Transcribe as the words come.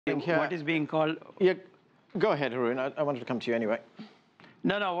What is being called... Yeah, go ahead, Haroon. I wanted to come to you anyway.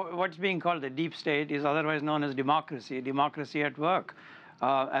 No, what's being called the deep state is otherwise known as democracy at work.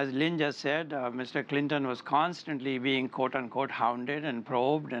 As Lynn just said, Mr. Clinton was constantly being quote-unquote hounded and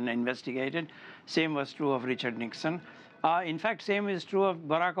probed and investigated. Same was true of Richard Nixon. In fact, same is true of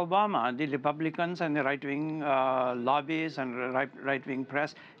Barack Obama. The Republicans and the right-wing lobbies and right-wing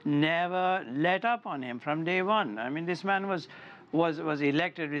press never let up on him from day one. I mean, this man was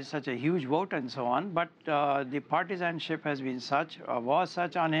elected with such a huge vote and so on, but the partisanship has been such, was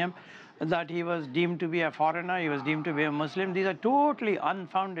such on him, that he was deemed to be a foreigner, he was deemed to be a Muslim. These are totally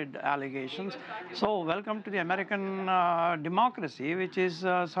unfounded allegations. So welcome to the American democracy, which is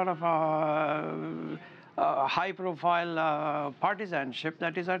sort of a high-profile partisanship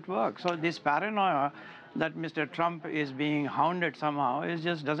that is at work. So this paranoia that Mr. Trump is being hounded somehow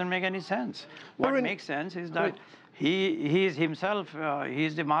just doesn't make any sense. What makes sense is that he is himself, he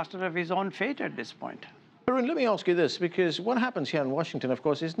is the master of his own fate at this point. Haroon, let me ask you this, because what happens here in Washington, of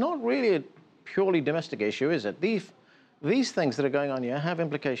course, is not really a purely domestic issue, is it? These things that are going on here have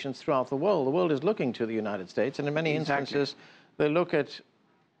implications throughout the world. The world is looking to the United States, and in many instances, they look at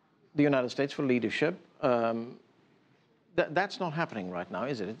the United States for leadership. That's not happening right now,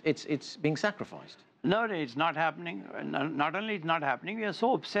 is it? It's being sacrificed. No, it's not happening. Not only it's not happening, we are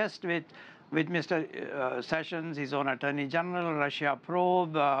so obsessed with Mr. Sessions, his own Attorney General, Russia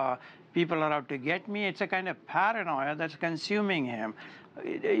probe, people are out to get me. It's a kind of paranoia that's consuming him.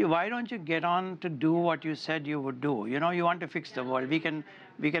 Why don't you get on to do what you said you would do? You know, you want to fix the world. We can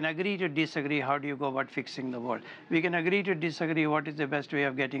agree to disagree. How do you go about fixing the world? We can agree to disagree what is the best way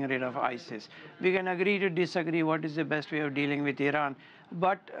of getting rid of ISIS. We can agree to disagree what is the best way of dealing with Iran.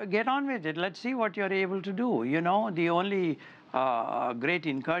 But get on with it. Let's see what you're able to do. You know, the only great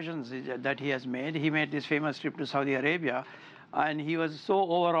incursions that he has made, he made this famous trip to Saudi Arabia, and he was so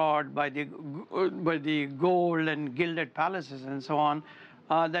overawed by the gold and gilded palaces and so on,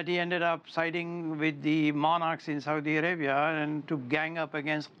 that he ended up siding with the monarchs in Saudi Arabia and to gang up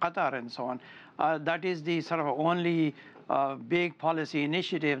against Qatar and so on. That is the sort of only big policy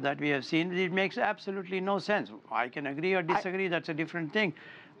initiative that we have seen. It makes absolutely no sense. I can agree or disagree, that's a different thing.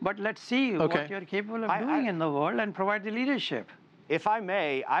 But let's see what you're capable of doing in the world and provide the leadership. If I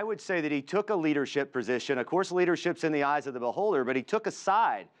may, I would say that he took a leadership position. Of course, leadership's in the eyes of the beholder, but he took a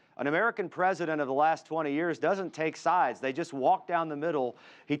side. An American president of the last 20 years doesn't take sides. They just walk down the middle.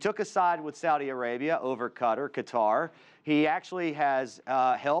 He took a side with Saudi Arabia over Qatar. He actually has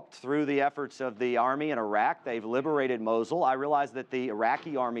helped through the efforts of the army in Iraq. They've liberated Mosul. I realize that the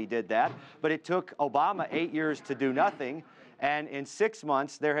Iraqi army did that, but it took Obama 8 years to do nothing. And in 6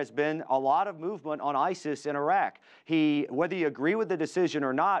 months, there has been a lot of movement on ISIS in Iraq. Whether you agree with the decision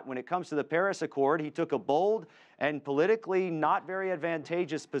or not, when it comes to the Paris Accord, he took a bold and politically not very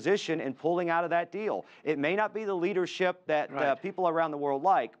advantageous position in pulling out of that deal. It may not be the leadership that people around the world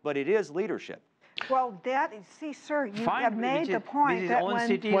like, but it is leadership. Well, see, sir, you have made the point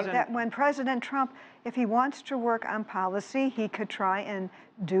that when President Trump, if he wants to work on policy, he could try and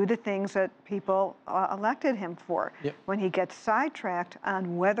do the things that people elected him for. Yep. When he gets sidetracked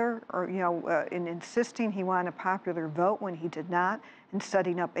on whether, or in insisting he wanted a popular vote when he did not, and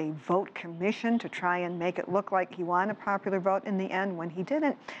setting up a vote commission to try and make it look like he wanted a popular vote in the end when he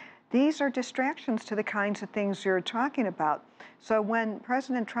didn't. These are distractions to the kinds of things you're talking about. So when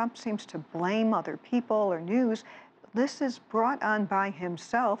President Trump seems to blame other people or news, this is brought on by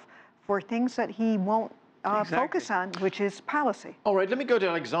himself for things that he won't focus on, which is policy. All right, let me go to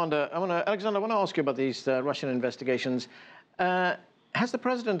Alexander. Alexander, I want to ask you about these Russian investigations. Has the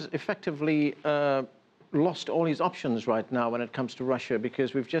president effectively lost all his options right now when it comes to Russia?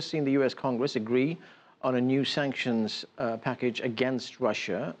 Because we've just seen the US Congress agree on a new sanctions package against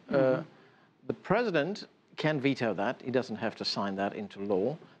Russia. The president can veto that. He doesn't have to sign that into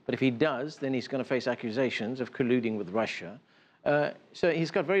law. But if he does, then he's going to face accusations of colluding with Russia. So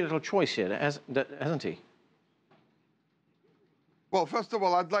he's got very little choice here, hasn't he? Well, first of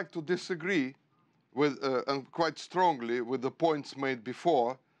all, I'd like to disagree with, and quite strongly, with the points made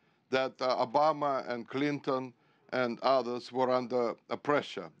before that Obama and Clinton and others were under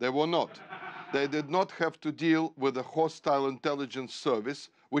pressure. They were not. They did not have to deal with a hostile intelligence service,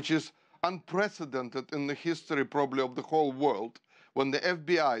 which is unprecedented in the history probably of the whole world, when the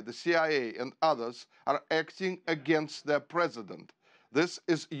FBI, the CIA, and others are acting against their president. This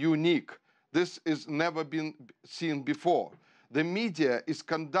is unique. This has never been seen before. The media is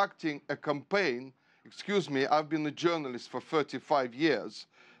conducting a campaign. Excuse me, I've been a journalist for 35 years.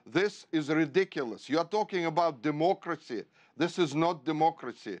 This is ridiculous. You are talking about democracy. This is not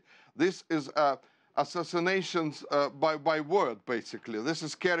democracy. This is assassinations by word, basically. This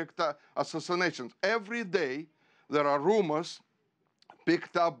is character assassinations. Every day there are rumors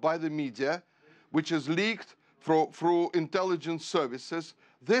picked up by the media, which is leaked through intelligence services.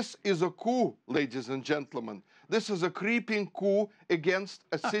 This is a coup, ladies and gentlemen. This is a creeping coup against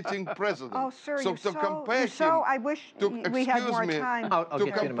a sitting president. Oh, sir, so to compare him, I wish we had more time.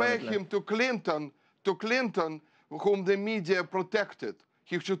 To compare him to Clinton, whom the media protected.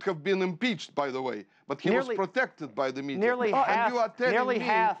 He should have been impeached, by the way, but he was protected by the media. Nearly half, you are telling me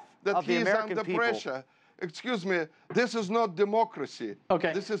that of the he's American under people. pressure. Excuse me, this is not democracy.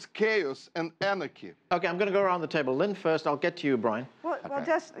 Okay. This is chaos and anarchy. Okay, I'm going to go around the table. Lynn first, I'll get to you, Bryan. Well,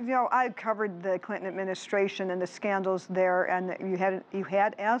 just, you know, I covered the Clinton administration and the scandals there, and you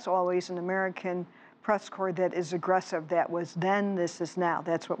had, as always, an American press corps that is aggressive. That was then, this is now.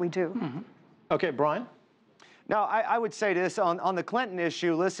 That's what we do. Mm-hmm. Okay, Bryan? Now, I would say this on the Clinton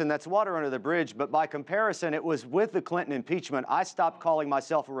issue, listen, that's water under the bridge, but by comparison, it was with the Clinton impeachment, I stopped calling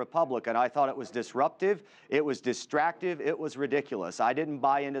myself a Republican. I thought it was disruptive, it was distractive, it was ridiculous. I didn't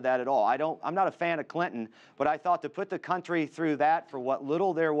buy into that at all. I'm not a fan of Clinton, but I thought to put the country through that for what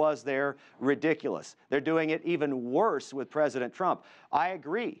little there was there, ridiculous. They're doing it even worse with President Trump. I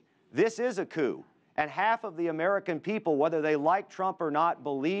agree. This is a coup. And half of the American people, whether they like Trump or not,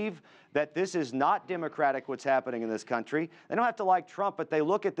 believe that this is not democratic, what's happening in this country. They don't have to like Trump, but they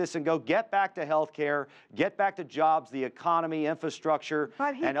look at this and go, get back to health care, get back to jobs, the economy, infrastructure,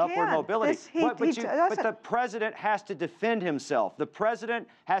 and upward mobility. But the president has to defend himself. The president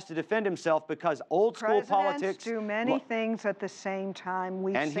has to defend himself because old school politics... Presidents do many things at the same time.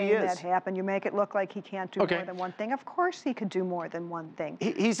 We've seen that happen. You make it look like he can't do more than one thing. Of course he could do more than one thing.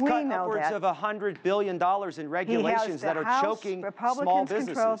 He's cut upwards of $100 billion in regulations that are choking small businesses. Republicans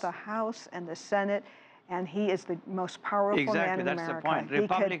control the House and the Senate, and he is the most powerful man in America. Exactly, that's the point.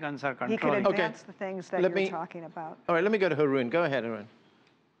 Republicans are controlling. He could advance the things that you're talking about. All right, let me go to Haroon. Go ahead, Haroon.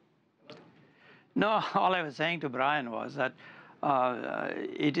 No, all I was saying to Bryan was that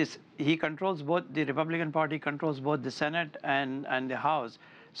he controls both, the Republican Party controls both the Senate and the House.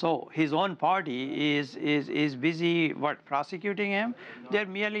 So his own party is busy, prosecuting him? They're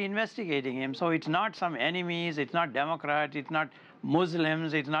merely investigating him. So it's not some enemies, it's not Democrats, it's not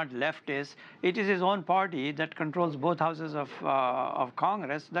Muslims, it's not leftists. It is his own party that controls both houses of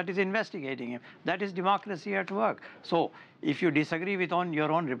Congress that is investigating him. That is democracy at work. So if you disagree with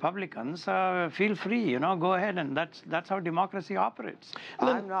your own Republicans, feel free, go ahead, and that's how democracy operates.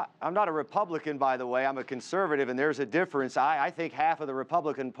 I'm not a Republican, by the way. I'm a conservative, and there's a difference. I think half of the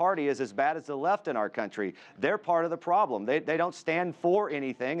Republican Party is as bad as the left in our country. They're part of the problem. They don't stand for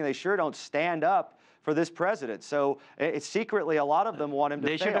anything, and they sure don't stand up for this president. So it's secretly a lot of them want him to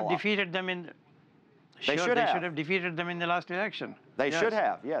fail. They should have defeated them in. They should have defeated them in the last election. They should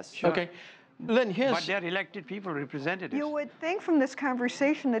have, yes. Sure. Okay. Lynn, but they're elected people, representatives. You would think from this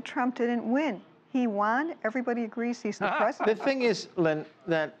conversation that Trump didn't win. He won. Everybody agrees he's the president. The thing is, Lynn,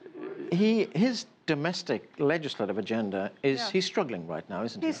 that his domestic legislative agenda is he's struggling right now,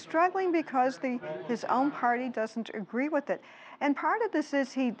 isn't he? He's struggling because his own party doesn't agree with it. And part of this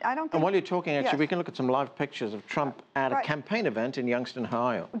is I don't think... And while you're talking, actually, we can look at some live pictures of Trump at a campaign event in Youngstown,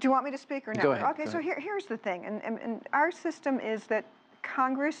 Ohio. Do you want me to speak or no? Go ahead. Okay, so here's the thing. And our system is that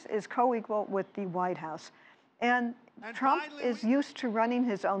Congress is co-equal with the White House. And Trump is used to running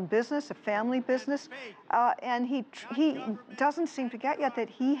his own business, a family business, and he doesn't seem to get yet that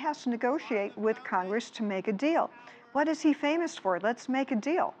he has to negotiate with Congress to make a deal. What is he famous for? Let's make a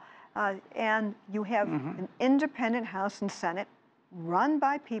deal. And you have an independent House and Senate run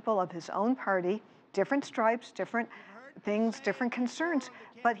by people of his own party, different stripes, different things, different concerns,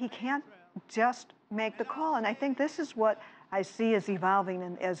 but he can't just make the call. And I think this is what I see as evolving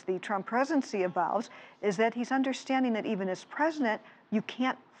and as the Trump presidency evolves, is that he's understanding that even as president, you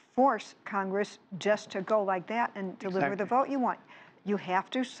can't force Congress just to go like that and deliver the vote you want. You have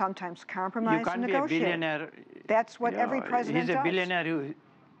to sometimes compromise and negotiate. You can't be a billionaire. That's what every president does. He's a billionaire who...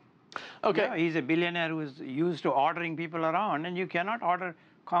 Okay. Yeah, he's a billionaire who is used to ordering people around, and you cannot order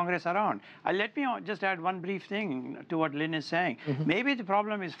Congress around. Let me just add one brief thing to what Lynn is saying. Maybe the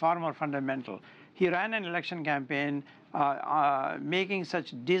problem is far more fundamental. He ran an election campaign making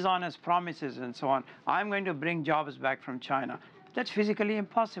such dishonest promises and so on. I'm going to bring jobs back from China. That's physically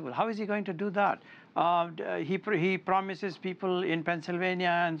impossible. How is he going to do that? He promises people in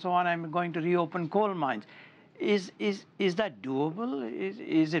Pennsylvania and so on, I'm going to reopen coal mines. Is that doable?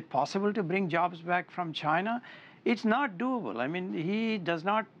 Is it possible to bring jobs back from China? It's not doable. I mean, he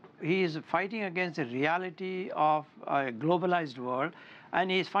is fighting against the reality of a globalized world. and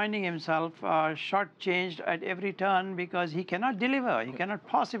he's finding himself shortchanged at every turn because he cannot deliver. He cannot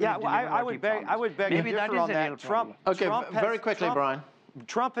possibly deliver. I would beg Maybe to that differ is on the that. real problem. Okay, very quickly, Bryan.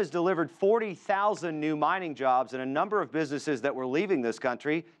 Trump has delivered 40,000 new mining jobs, and a number of businesses that were leaving this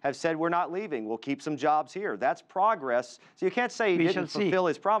country have said, we're not leaving. We'll keep some jobs here. That's progress. So you can't say he didn't fulfill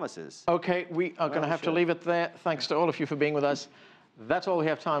his promises. Okay, we are going to have to leave it there. Thanks to all of you for being with us. That's all we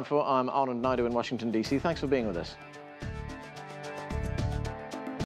have time for. I'm Arnold Naidu in Washington, D.C. Thanks for being with us.